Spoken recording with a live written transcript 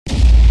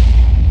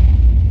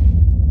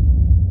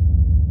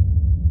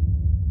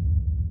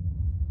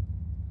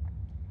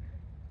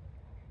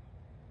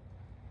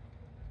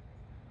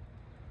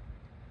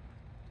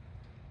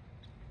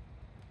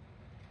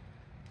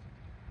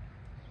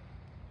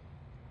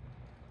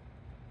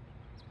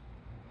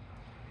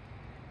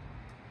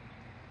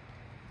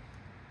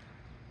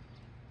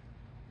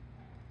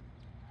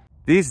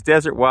These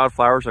desert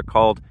wildflowers are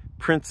called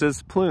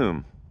Prince's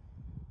Plume.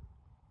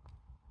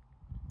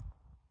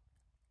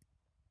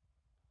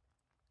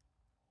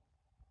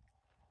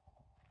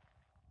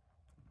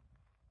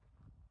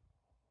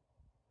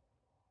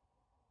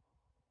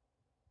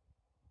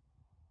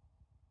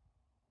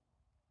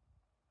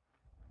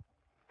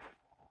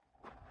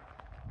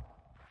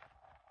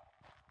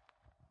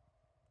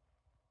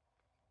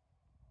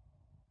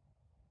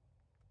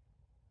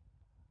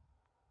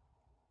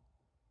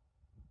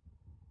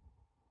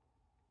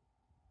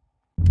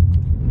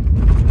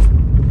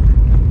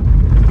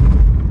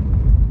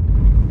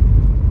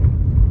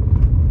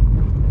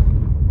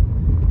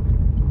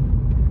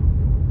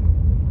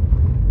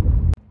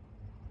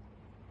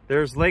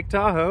 There's Lake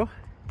Tahoe.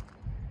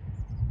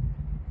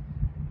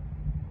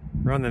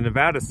 We're on the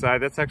Nevada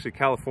side. That's actually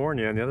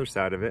California on the other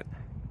side of it.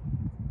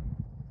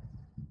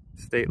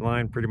 State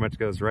line pretty much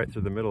goes right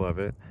through the middle of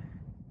it.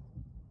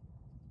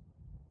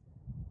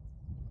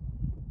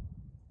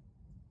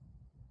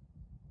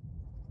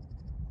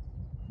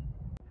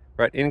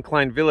 We're at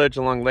Incline Village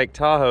along Lake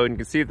Tahoe, and you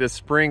can see this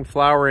spring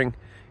flowering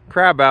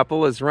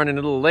crabapple is running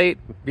a little late,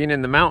 being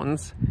in the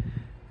mountains.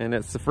 And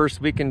it's the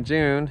first week in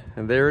June,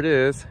 and there it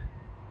is.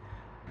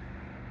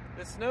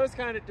 The snow's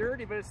kind of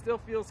dirty, but it still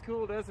feels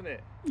cool, doesn't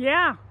it?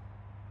 Yeah.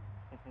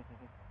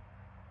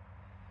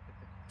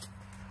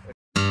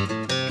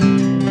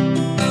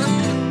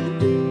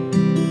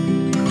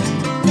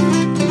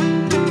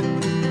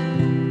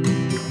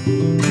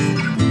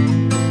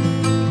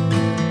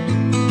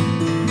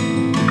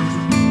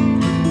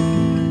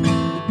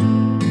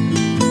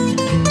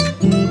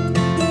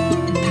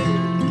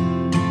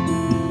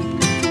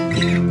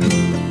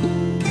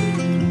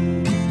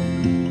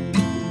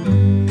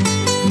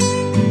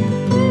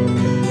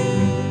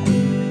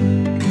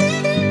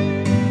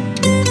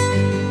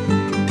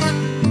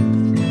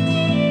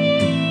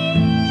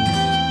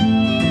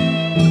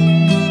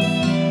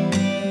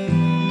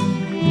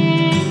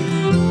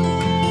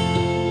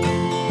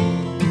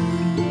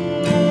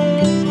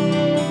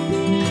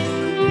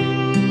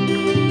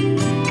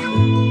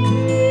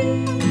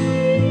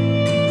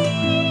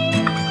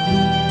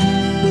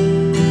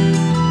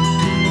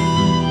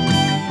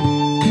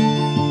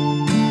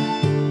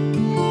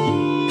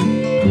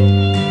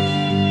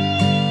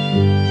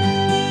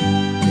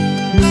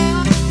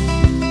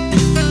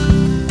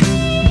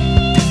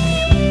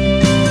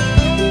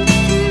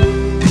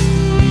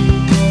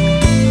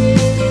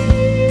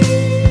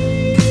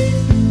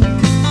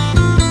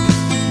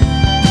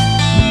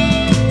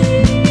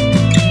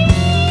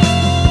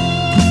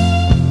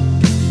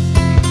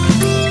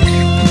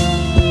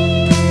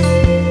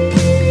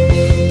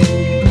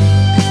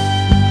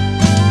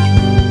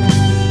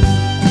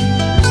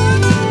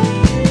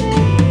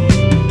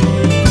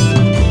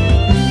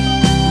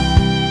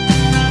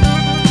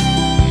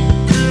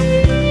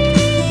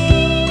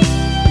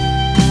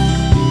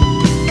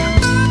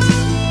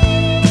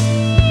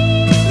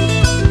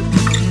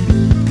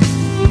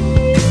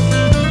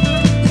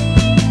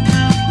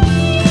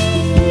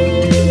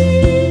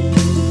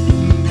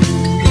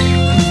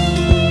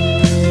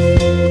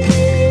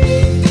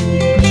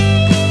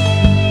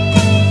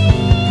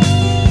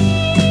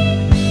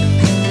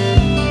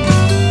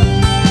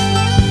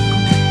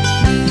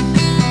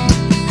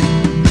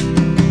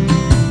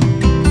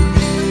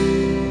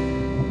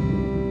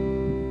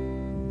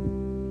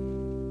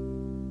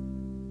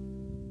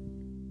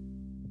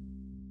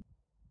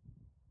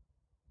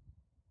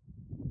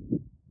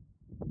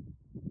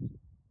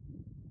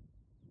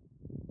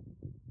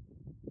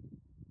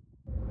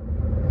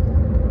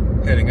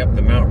 Heading up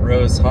the Mount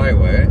Rose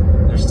Highway.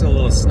 There's still a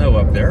little snow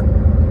up there.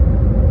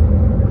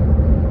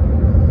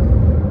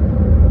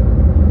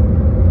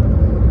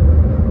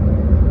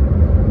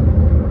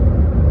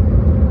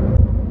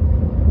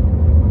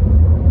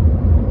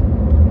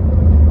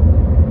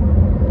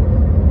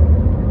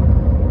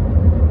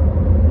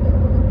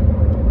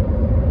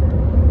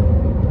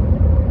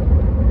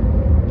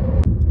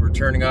 We're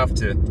turning off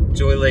to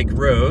Joy Lake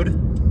Road.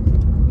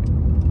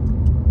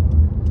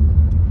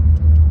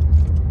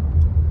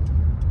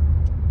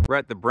 We're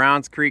at the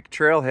Browns Creek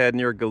Trailhead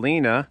near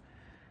Galena,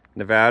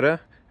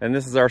 Nevada, and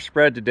this is our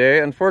spread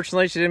today.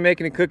 Unfortunately, she didn't make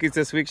any cookies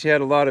this week. She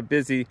had a lot of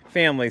busy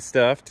family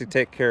stuff to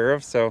take care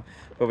of,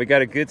 but we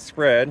got a good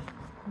spread.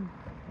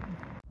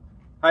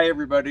 Hi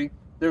everybody.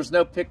 There's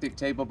no picnic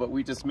table, but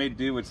we just made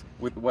do with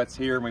what's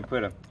here, and we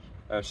put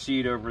a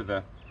sheet over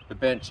the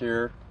bench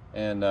here,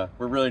 and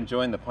we're really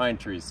enjoying the pine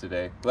trees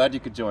today. Glad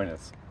you could join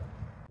us.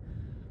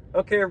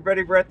 Okay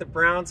everybody, we're at the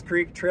Browns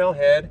Creek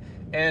Trailhead,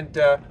 and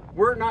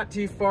we're not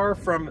too far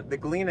from the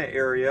Galena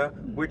area,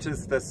 which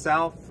is the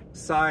south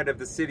side of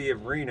the city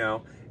of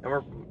Reno, and we're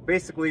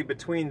basically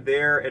between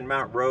there and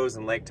Mount Rose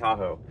and Lake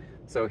Tahoe.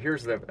 So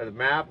here's the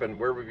map and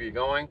where we'll be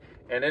going,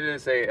 and it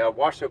is a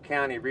Washoe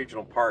County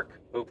Regional Park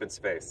open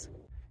space.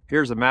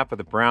 Here's a map of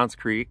the Browns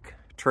Creek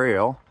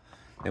Trail,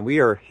 and we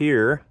are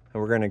here,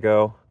 and we're going to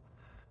go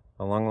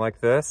along like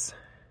this,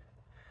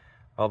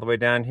 all the way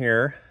down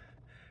here,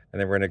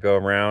 and then we're going to go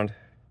around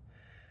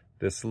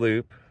this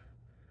loop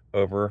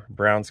over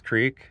Browns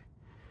Creek,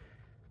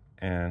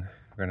 and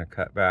we're gonna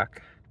cut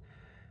back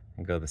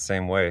and go the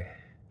same way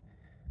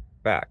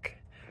back.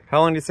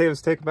 How long do you say it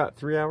was take? About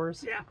 3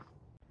 hours? Yeah.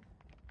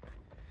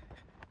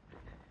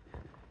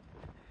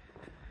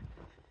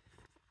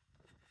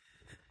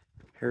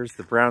 Here's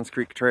the Browns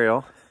Creek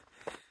Trail.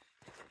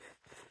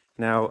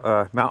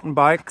 Now, mountain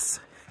bikes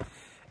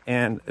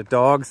and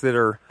dogs that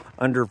are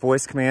under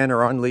voice command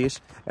or on leash,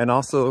 and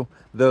also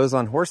those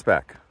on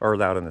horseback are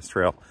allowed on this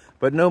trail,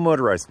 but no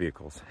motorized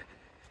vehicles.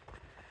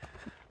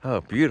 Oh,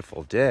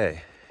 beautiful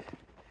day.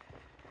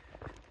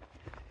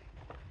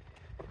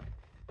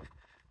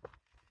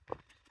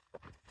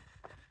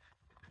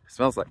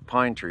 Smells like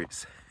pine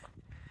trees.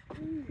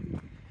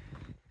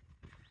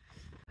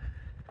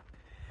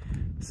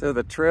 So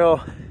the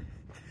trail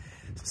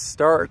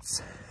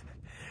starts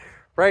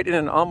right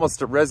in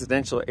almost a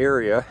residential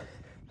area.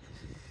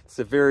 It's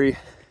a very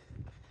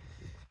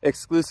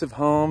exclusive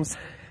homes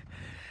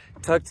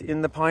tucked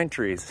in the pine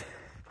trees.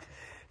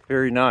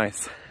 Very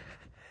nice.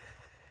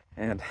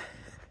 And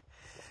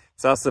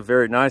it's also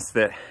very nice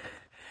that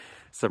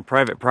some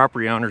private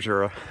property owners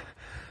are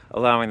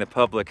allowing the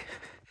public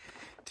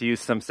to use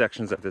some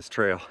sections of this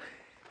trail.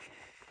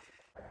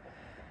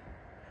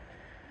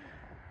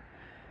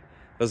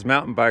 Those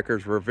mountain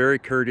bikers were very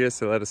courteous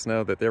to let us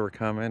know that they were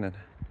coming, and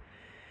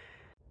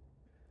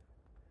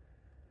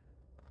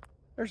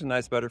there's a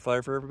nice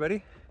butterfly for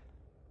everybody.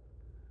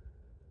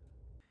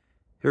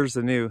 Here's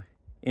the new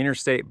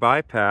interstate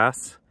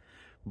bypass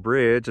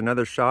bridge,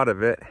 another shot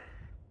of it.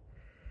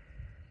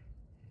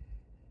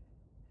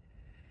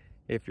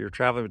 If you're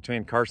traveling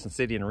between Carson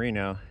City and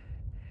Reno,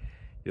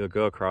 you'll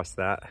go across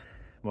that,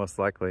 most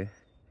likely.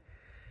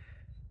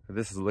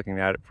 This is looking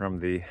at it from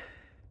the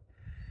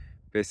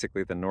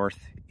basically the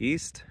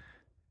northeast,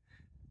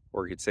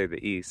 or you could say the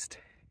east.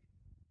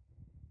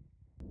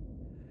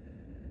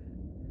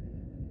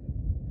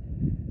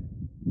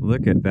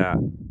 Look at that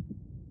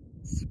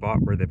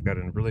spot where they've got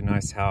a really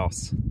nice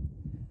house.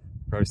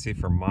 Probably see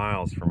for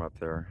miles from up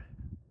there.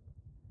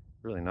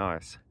 Really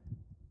nice.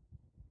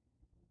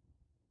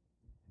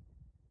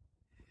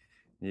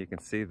 You can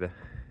see the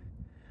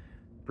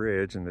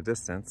bridge in the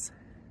distance.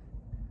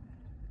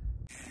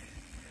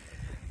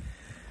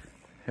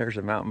 There's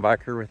a mountain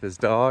biker with his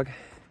dog.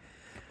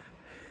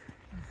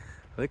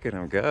 Look at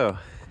him go.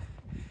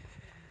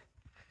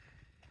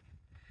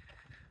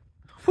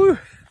 Whew.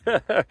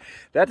 That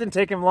didn't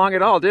take him long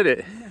at all, did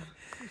it? No,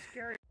 it's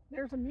scary.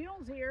 There's a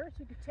mule's ear,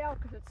 so you can tell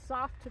because it's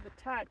soft to the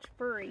touch,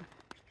 furry.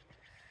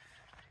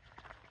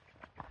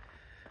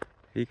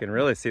 You can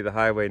really see the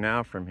highway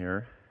now from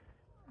here.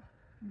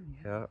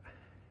 Yeah.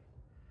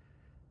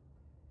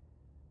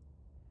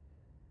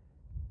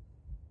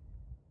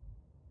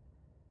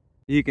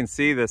 You can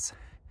see this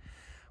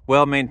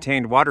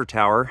well-maintained water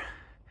tower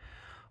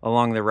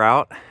along the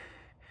route,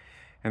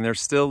 and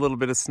there's still a little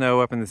bit of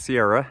snow up in the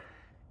Sierra.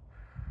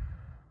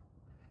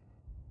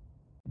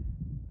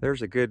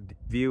 There's a good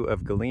view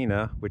of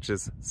Galena, which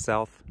is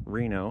South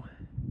Reno.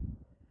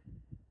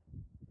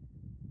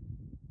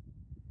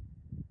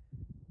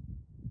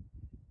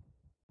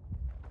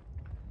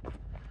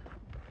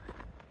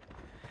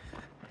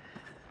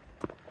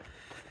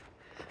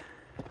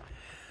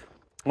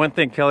 One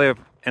thing Kelly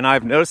and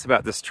I've noticed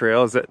about this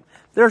trail is that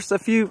there's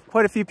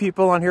quite a few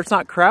people on here. It's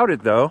not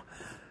crowded though,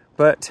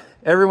 but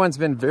everyone's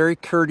been very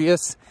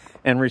courteous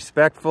and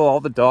respectful. All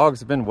the dogs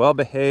have been well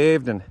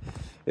behaved, and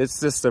it's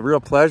just a real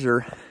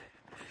pleasure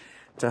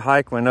to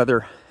hike when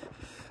other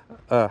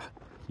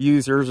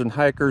users and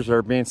hikers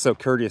are being so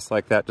courteous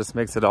like that. Just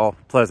makes it all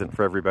pleasant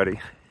for everybody.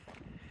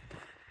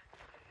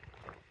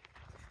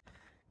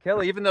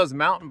 Kelly, even those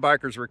mountain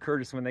bikers were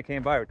courteous when they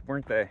came by,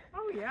 weren't they?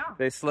 Oh yeah.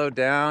 They slowed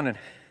down and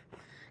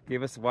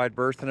gave us a wide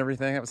berth and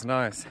everything. It was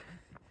nice.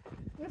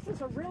 This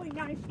is a really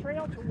nice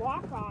trail to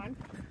walk on.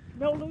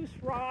 No loose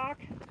rock,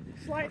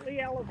 slightly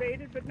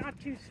elevated, but not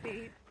too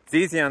steep. It's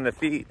easy on the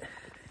feet.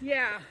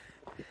 Yeah.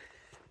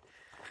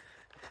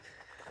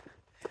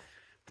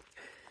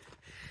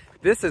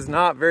 This is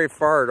not very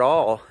far at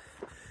all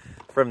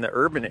from the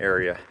urban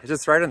area. It's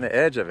just right on the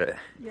edge of it.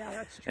 Yeah,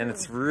 that's true. And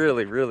it's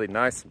really, really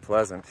nice and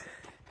pleasant.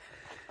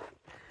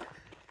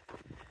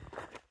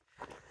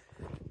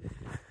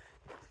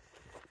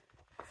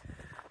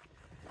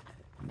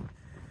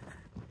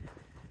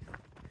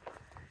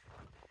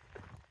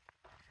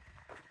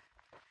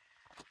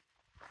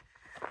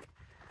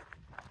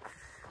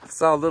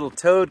 Saw a little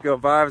toad go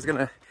by. I was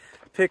gonna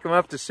pick him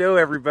up to show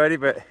everybody,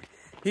 but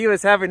he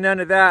was having none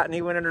of that, and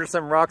he went under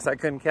some rocks. I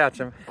couldn't catch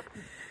him.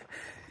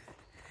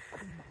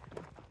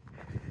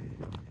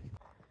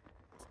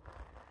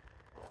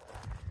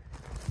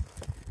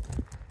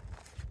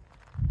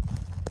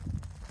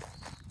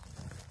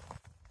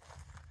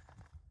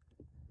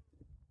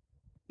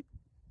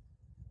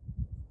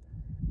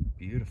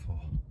 Beautiful.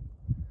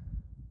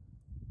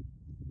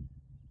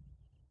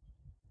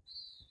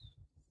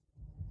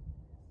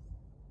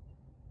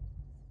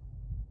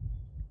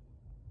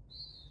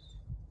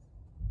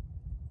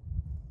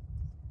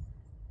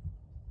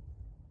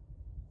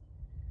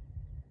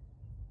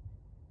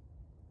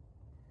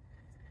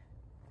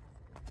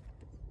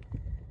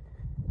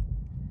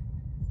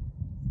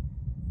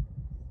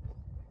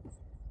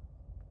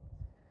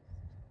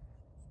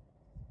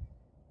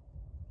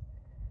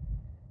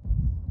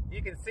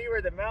 you can see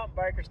where the mountain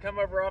bikers come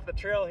over off the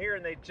trail here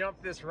and they jump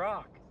this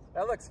rock.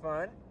 That looks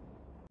fun.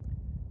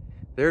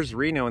 There's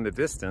Reno in the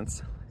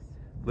distance,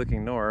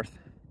 looking north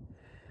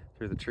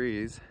through the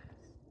trees.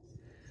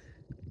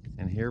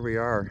 And here we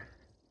are.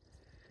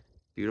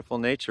 Beautiful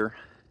nature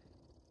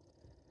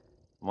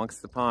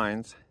amongst the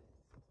pines.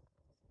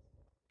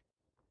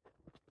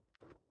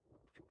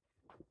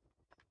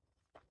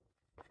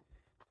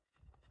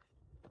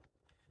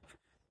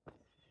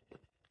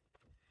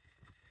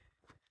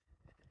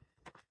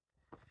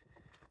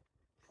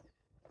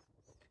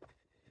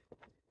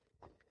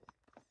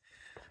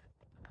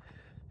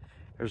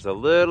 There's a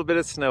little bit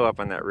of snow up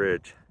on that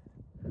ridge.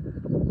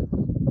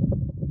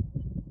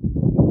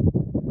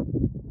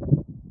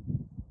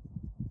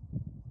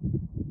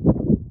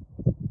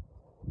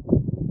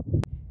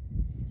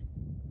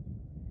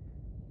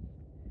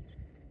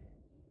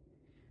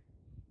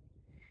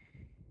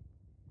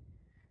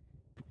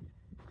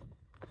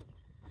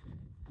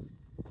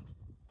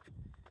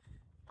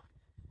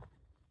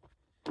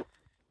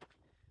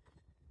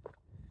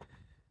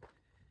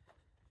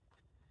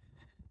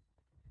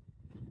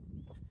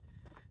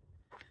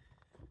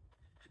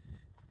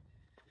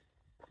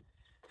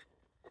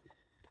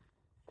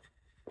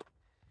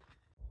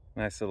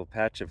 Nice little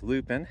patch of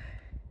lupin.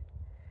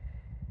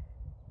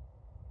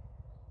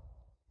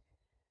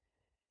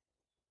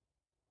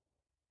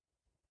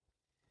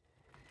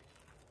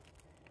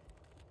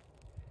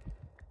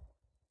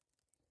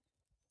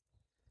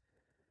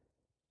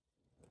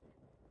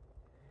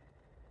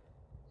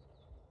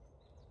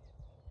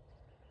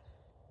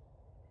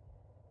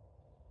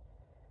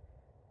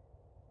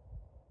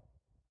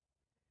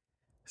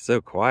 So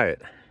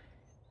quiet.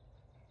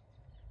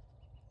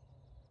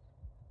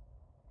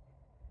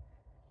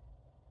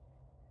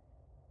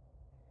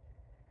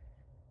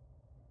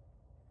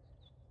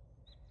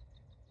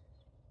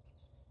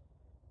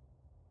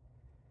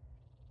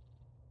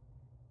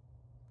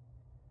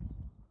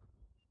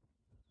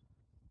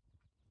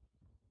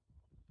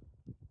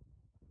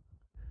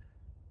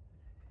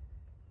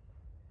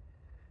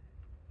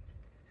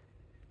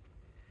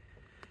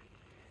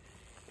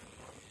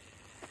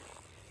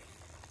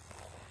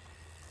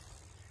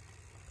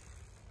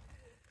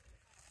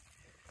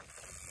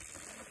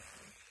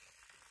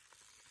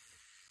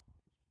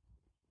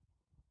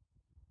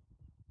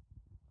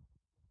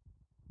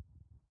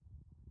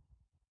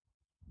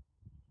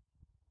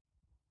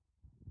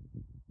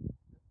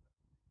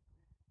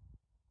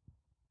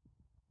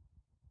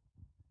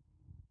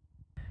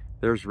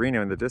 There's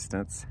Reno in the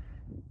distance.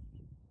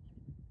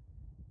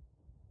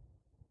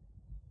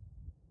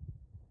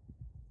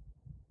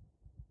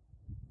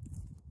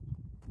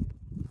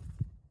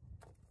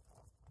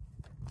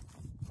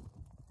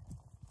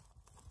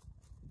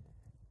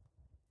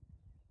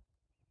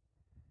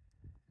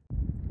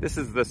 This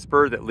is the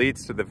spur that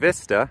leads to the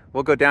vista.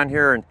 We'll go down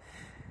here and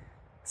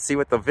see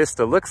what the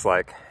vista looks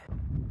like.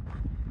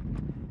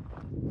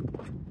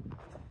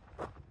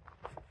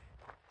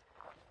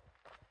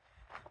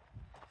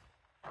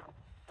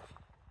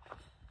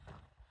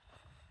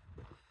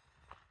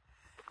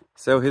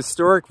 So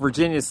historic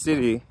Virginia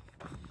City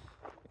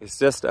is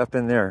just up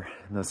in there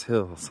in those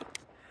hills.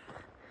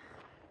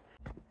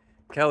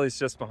 Kellie's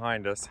just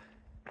behind us.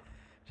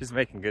 She's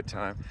making good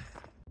time.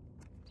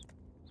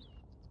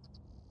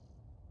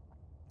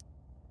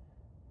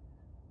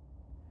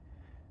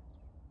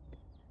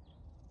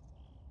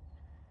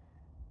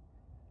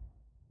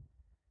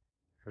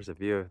 There's a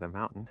view of the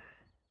mountain.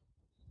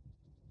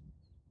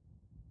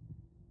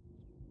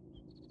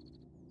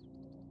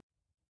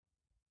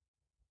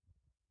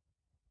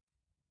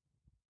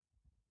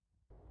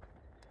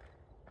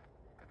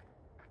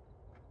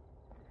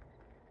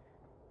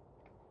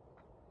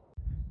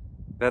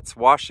 That's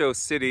Washoe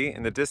City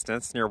in the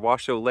distance near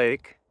Washoe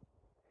Lake.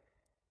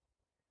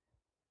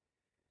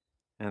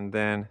 And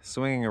then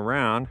swinging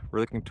around,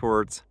 we're looking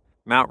towards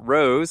Mount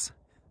Rose.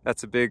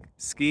 That's a big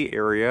ski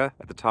area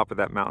at the top of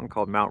that mountain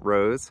called Mount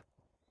Rose.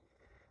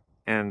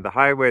 And the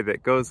highway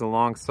that goes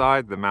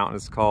alongside the mountain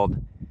is called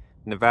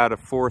Nevada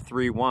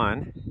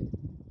 431.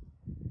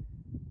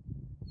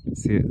 You can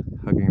see it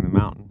hugging the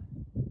mountain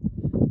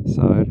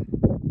side.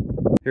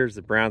 Here's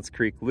the Browns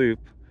Creek Loop.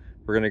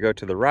 We're going to go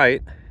to the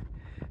right,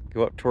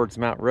 go up towards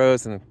Mount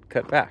Rose and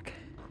cut back.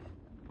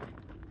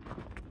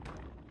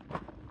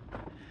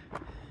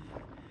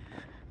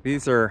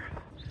 These are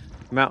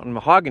mountain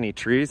mahogany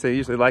trees. They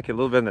usually like it a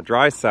little bit on the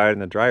dry side in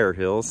the drier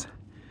hills.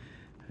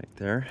 Right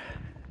there.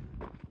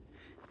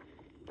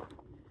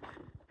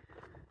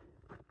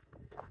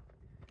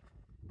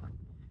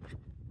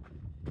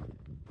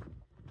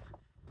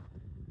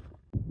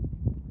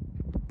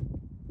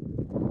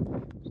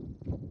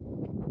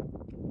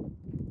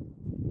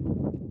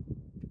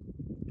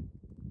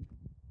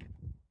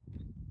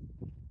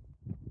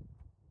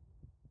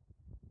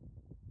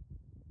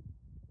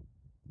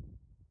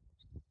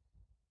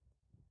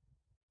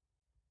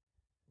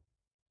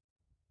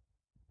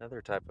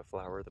 Another type of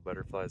flower the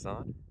butterfly's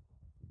on.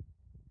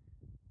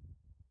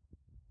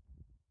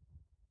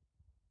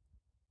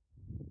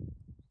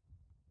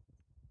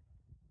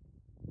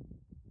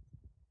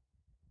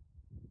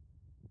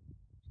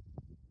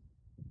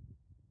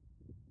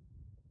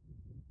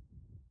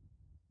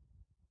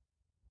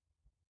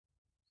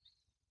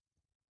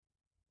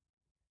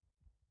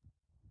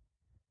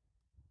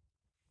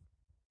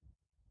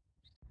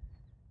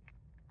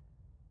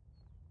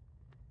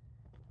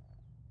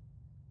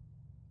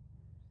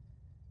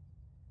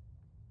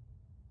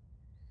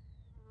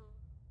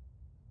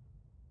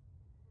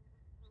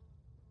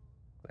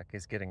 like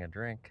he's getting a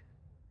drink.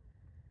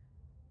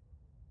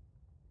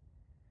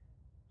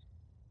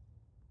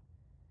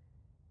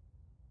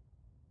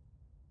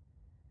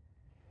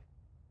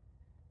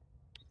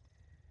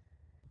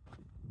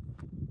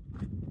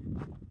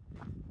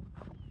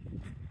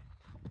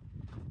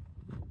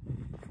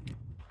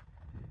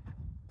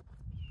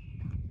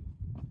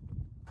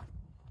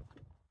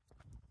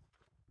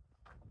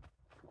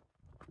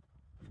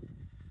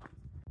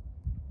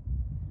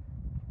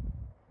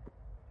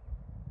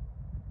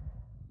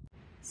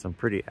 Some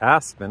pretty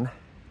aspen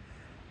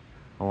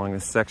along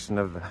this section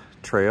of the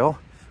trail,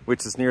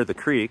 which is near the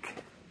creek.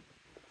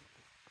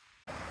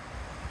 There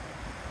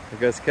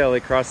goes Kelly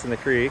crossing the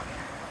creek,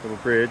 little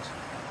bridge.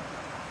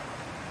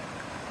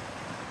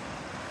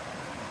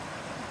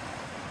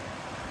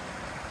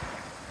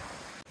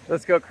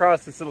 Let's go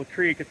across this little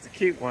creek. It's a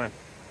cute one.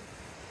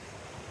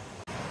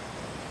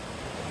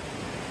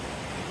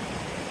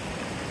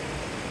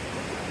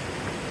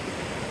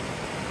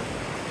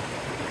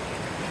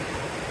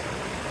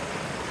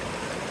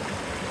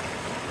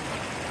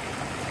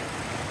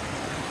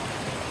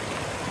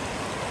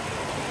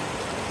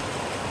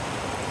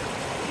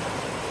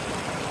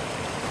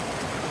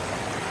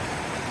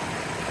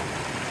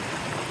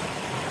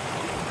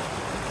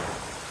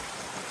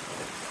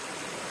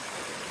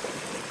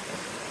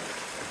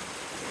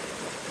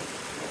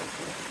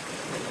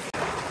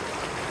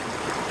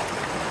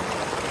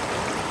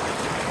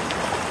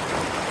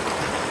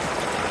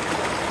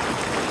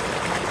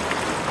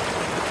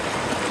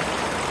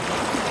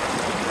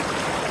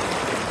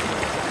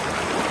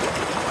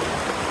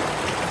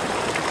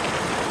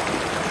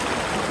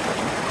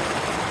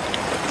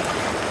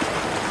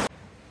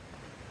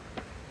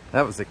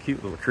 That was a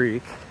cute little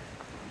creek.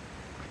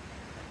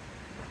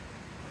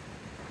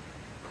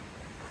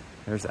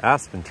 There's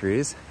aspen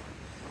trees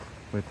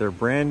with their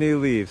brand new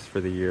leaves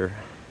for the year.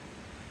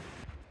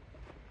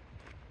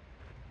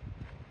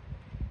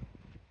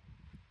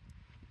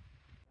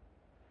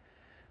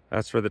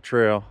 That's where the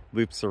trail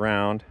loops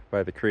around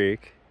by the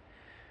creek.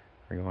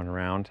 We're going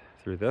around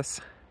through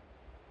this.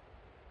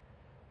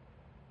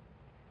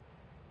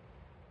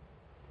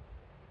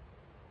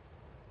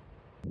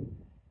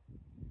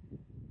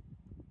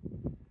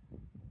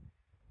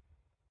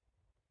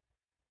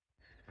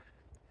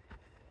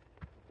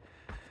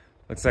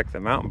 Looks like the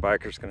mountain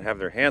bikers gonna have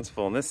their hands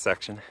full in this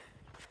section.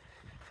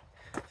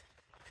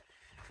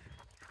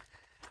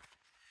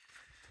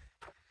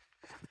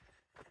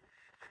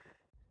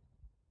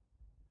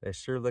 They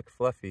sure look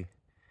fluffy,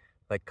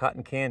 like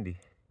cotton candy.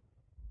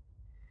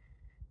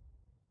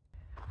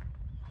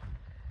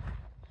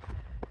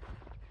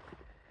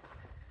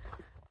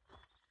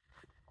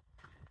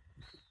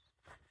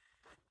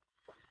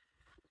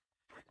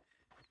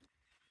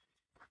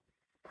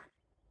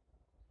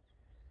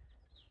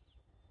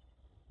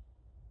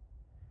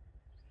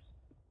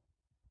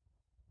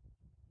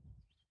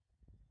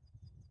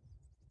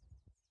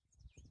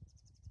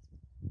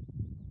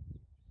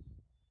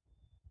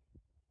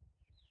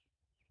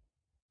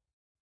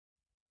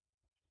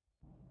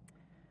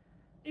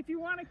 If you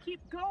want to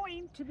keep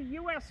going to the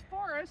U.S.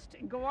 forest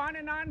and go on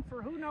and on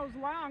for who knows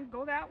long,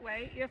 go that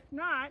way. If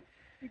not,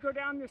 you go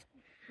down this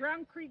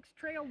Ground Creek's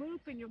trail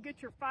loop and you'll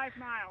get your 5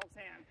 miles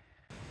in.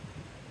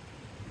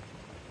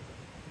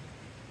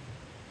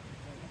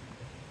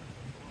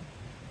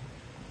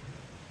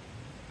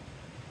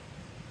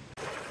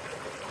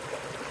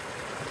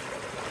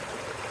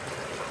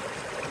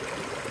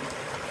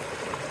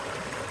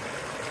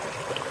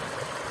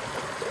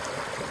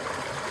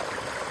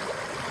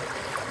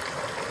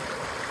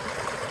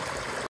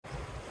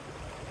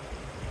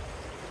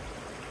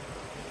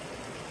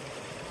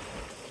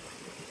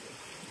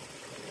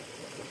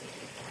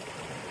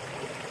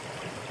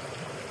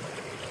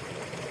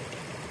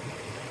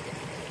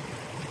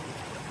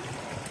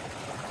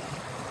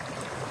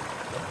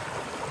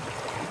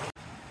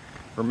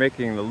 We're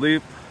making the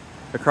loop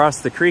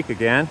across the creek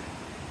again.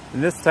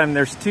 And this time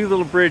there's 2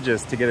 little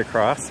bridges to get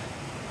across.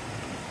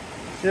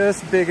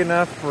 Just big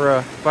enough for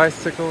a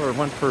bicycle or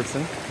 1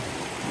 person.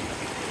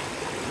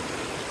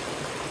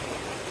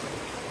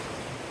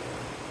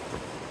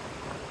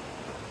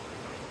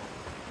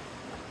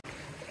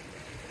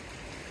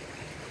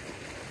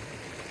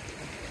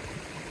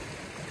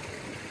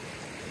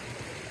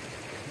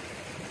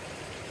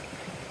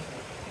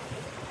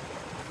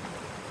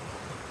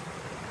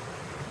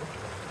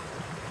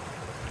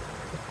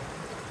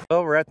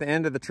 Well, we're at the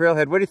end of the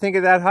trailhead. What do you think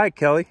of that hike,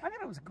 Kelly? I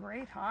thought it was a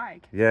great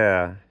hike.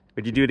 Yeah.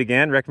 Would you do it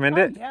again? Recommend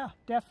it? Yeah,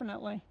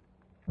 definitely.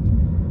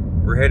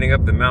 We're heading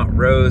up the Mount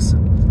Rose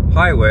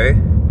Highway,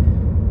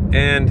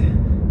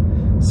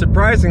 and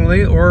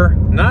surprisingly, or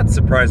not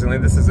surprisingly,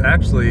 this is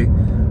actually,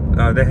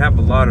 they have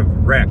a lot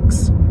of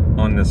wrecks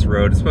on this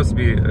road. It's supposed to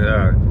be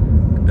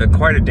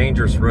quite a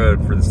dangerous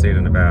road for the state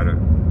of Nevada.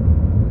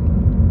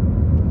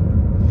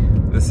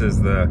 This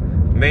is the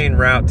main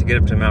route to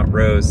get up to Mount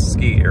Rose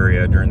ski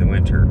area during the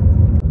winter.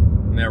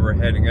 Now we're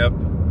heading up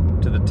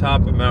to the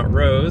top of Mount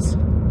Rose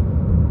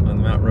on the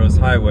Mount Rose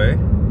Highway.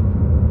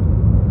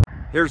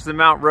 Here's the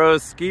Mount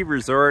Rose Ski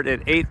Resort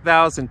at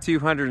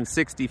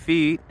 8,260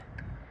 feet.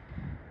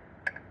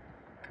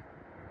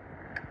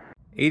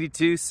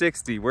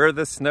 8260, where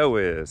the snow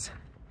is.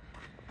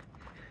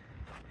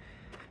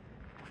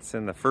 It's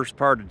in the first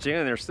part of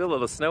June. There's still a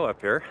little snow up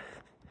here.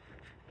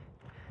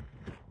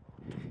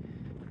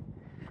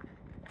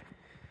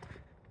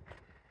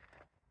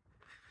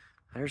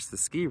 There's the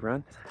ski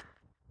run.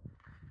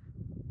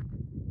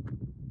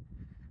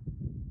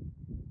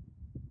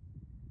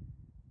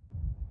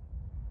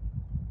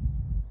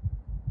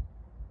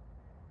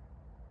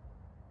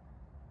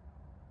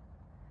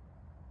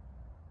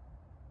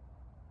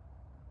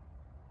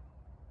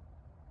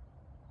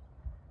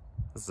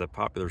 This is a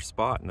popular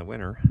spot in the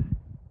winter.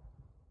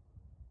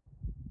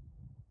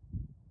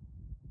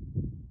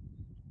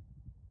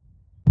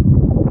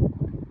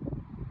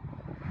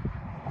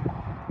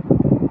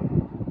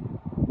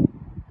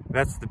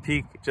 That's the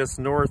peak just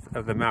north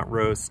of the Mount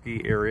Rose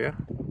ski area.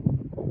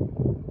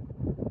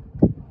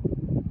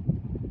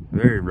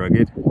 Very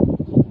rugged.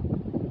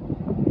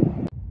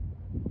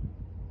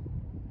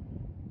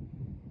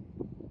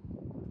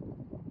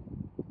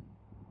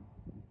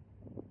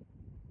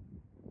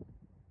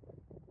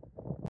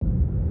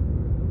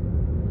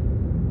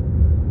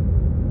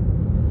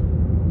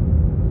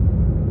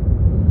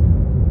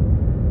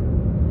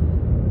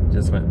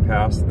 Just went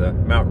past the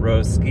Mount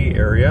Rose ski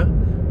area.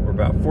 We're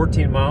about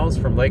 14 miles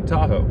from Lake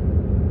Tahoe.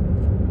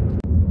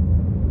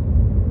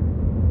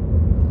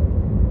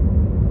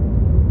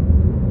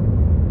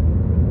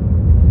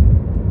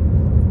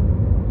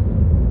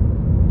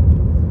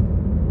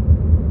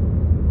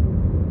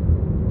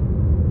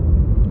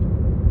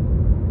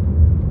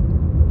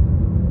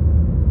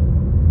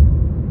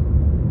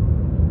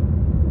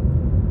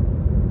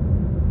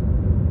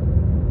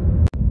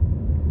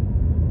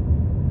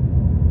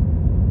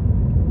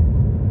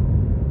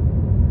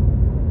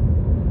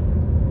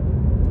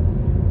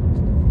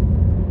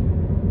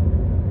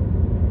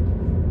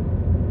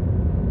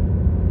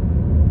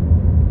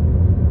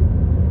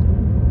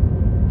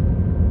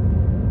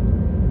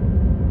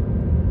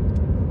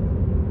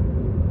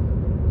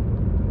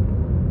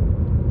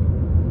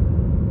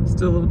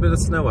 Still a little bit of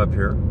snow up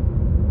here.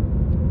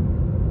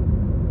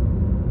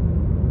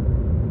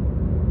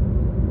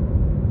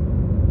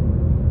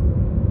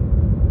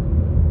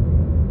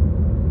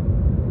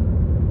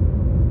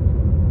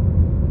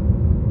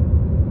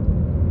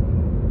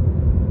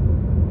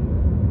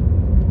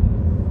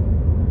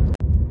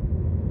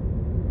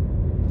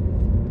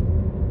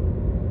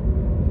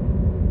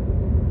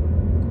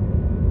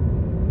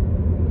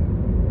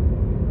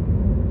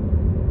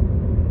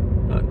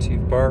 Not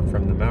too far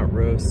from the Mount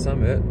Rose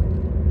summit,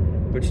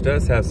 which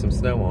does have some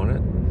snow on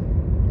it.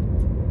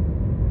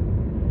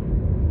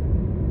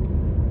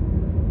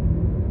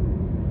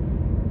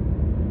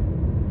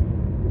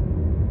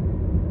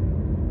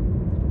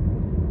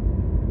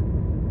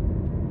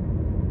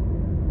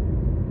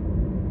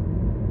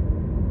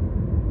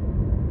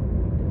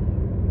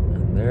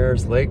 And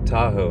there's Lake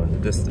Tahoe in the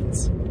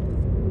distance.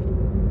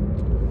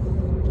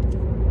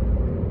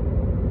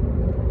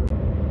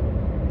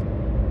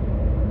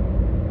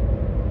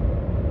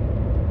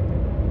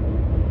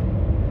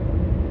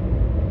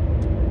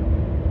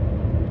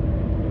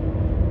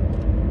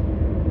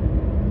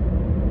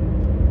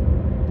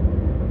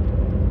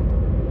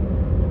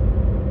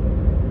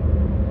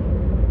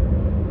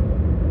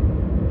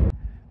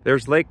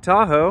 There's Lake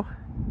Tahoe.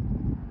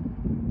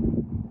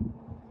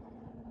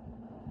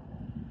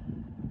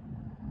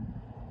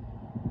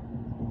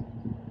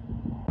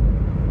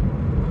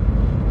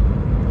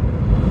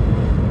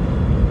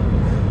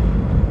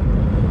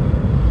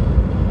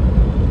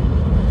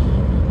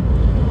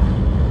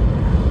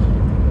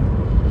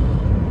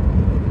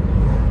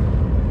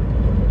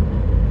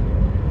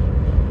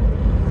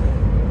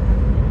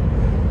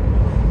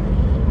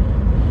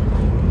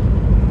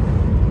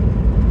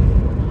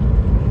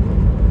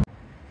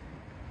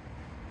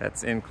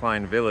 That's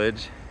Incline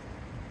Village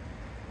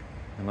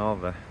and all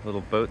the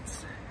little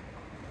boats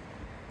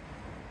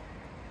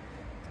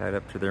tied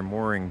up to their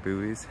mooring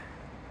buoys.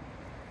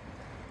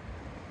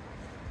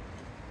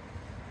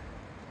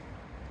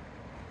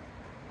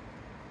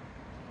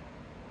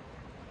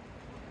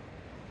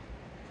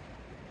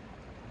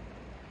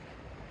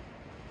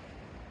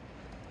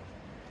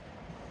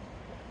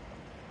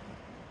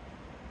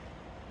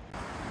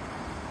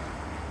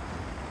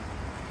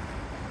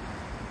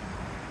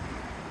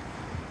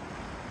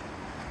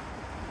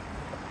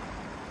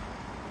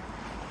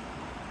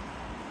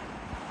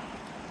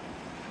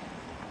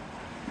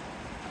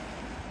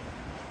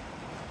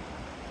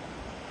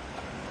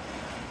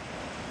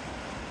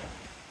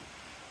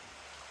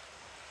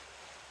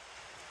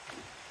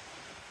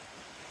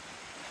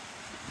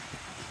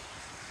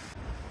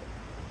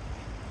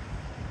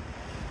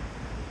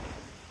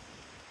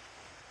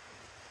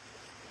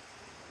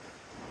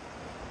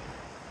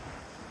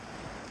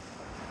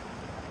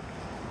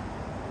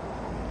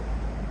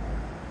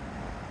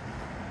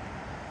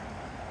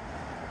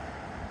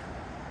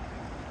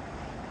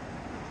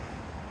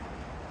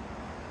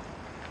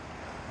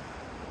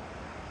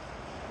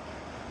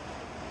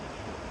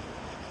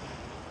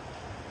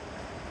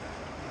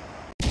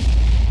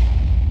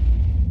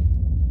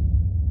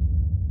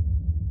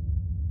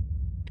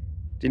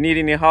 Do you need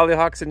any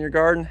hollyhocks in your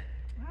garden?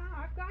 Well,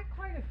 I've got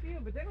quite a few,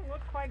 but they don't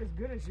look quite as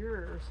good as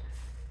yours.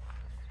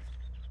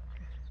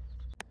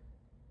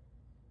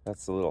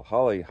 That's the little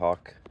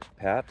hollyhock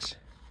patch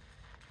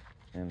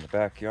in the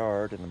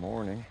backyard in the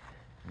morning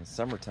in the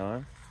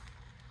summertime.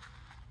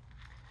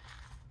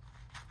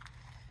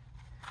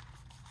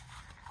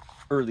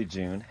 Early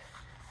June.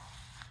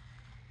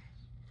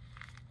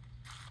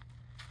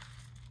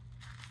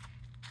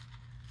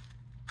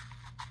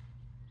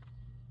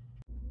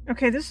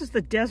 Okay, this is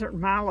the desert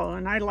mallow,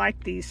 and I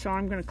like these, so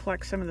I'm going to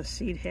collect some of the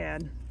seed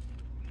head.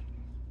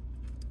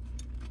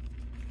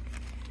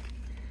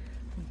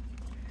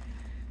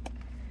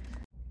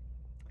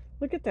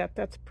 Look at that.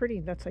 That's pretty.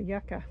 That's a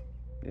yucca.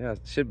 Yeah,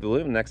 it should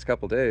bloom next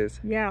couple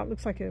days. Yeah, it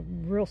looks like it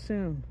real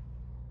soon.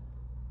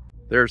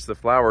 There's the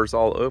flowers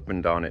all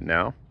opened on it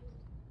now.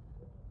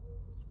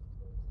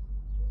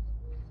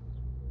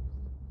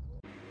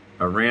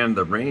 I ran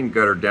the rain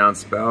gutter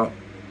downspout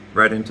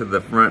right into the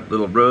front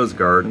little rose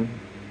garden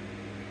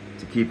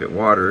to keep it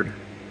watered.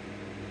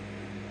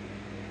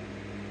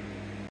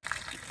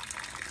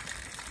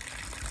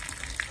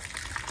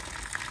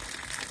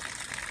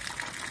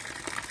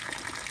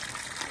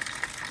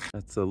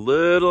 That's a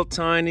little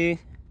tiny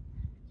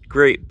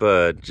grape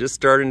bud just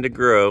starting to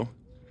grow.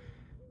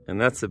 And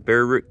that's a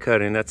bare root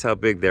cutting. That's how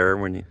big they are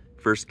when you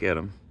first get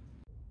them.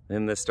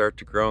 Then they start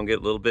to grow and get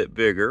a little bit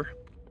bigger.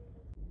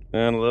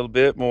 And a little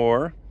bit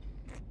more.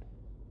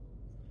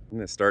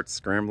 And it starts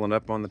scrambling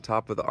up on the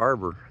top of the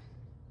arbor.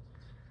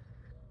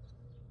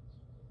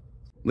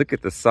 Look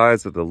at the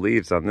size of the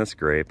leaves on this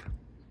grape.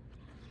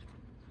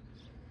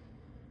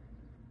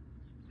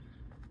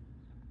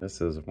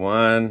 This is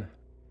one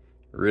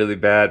really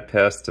bad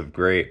pest of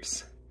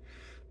grapes.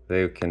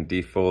 They can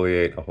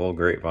defoliate a whole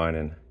grapevine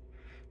in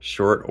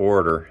short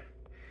order.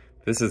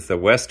 This is the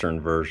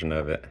western version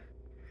of it.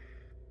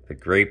 The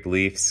grape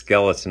leaf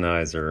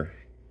skeletonizer.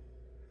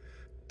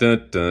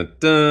 Dun dun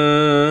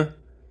dun.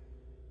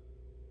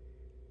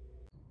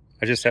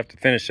 I just have to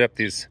finish up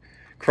these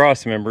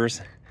cross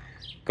members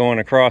going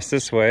across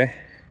this way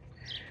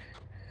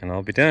and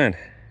I'll be done.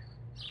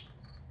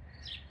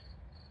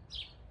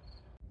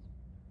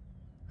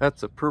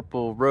 That's a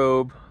purple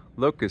robe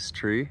locust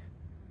tree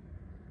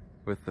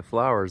with the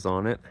flowers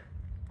on it.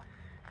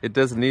 It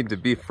doesn't need to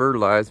be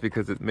fertilized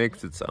because it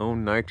makes its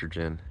own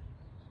nitrogen.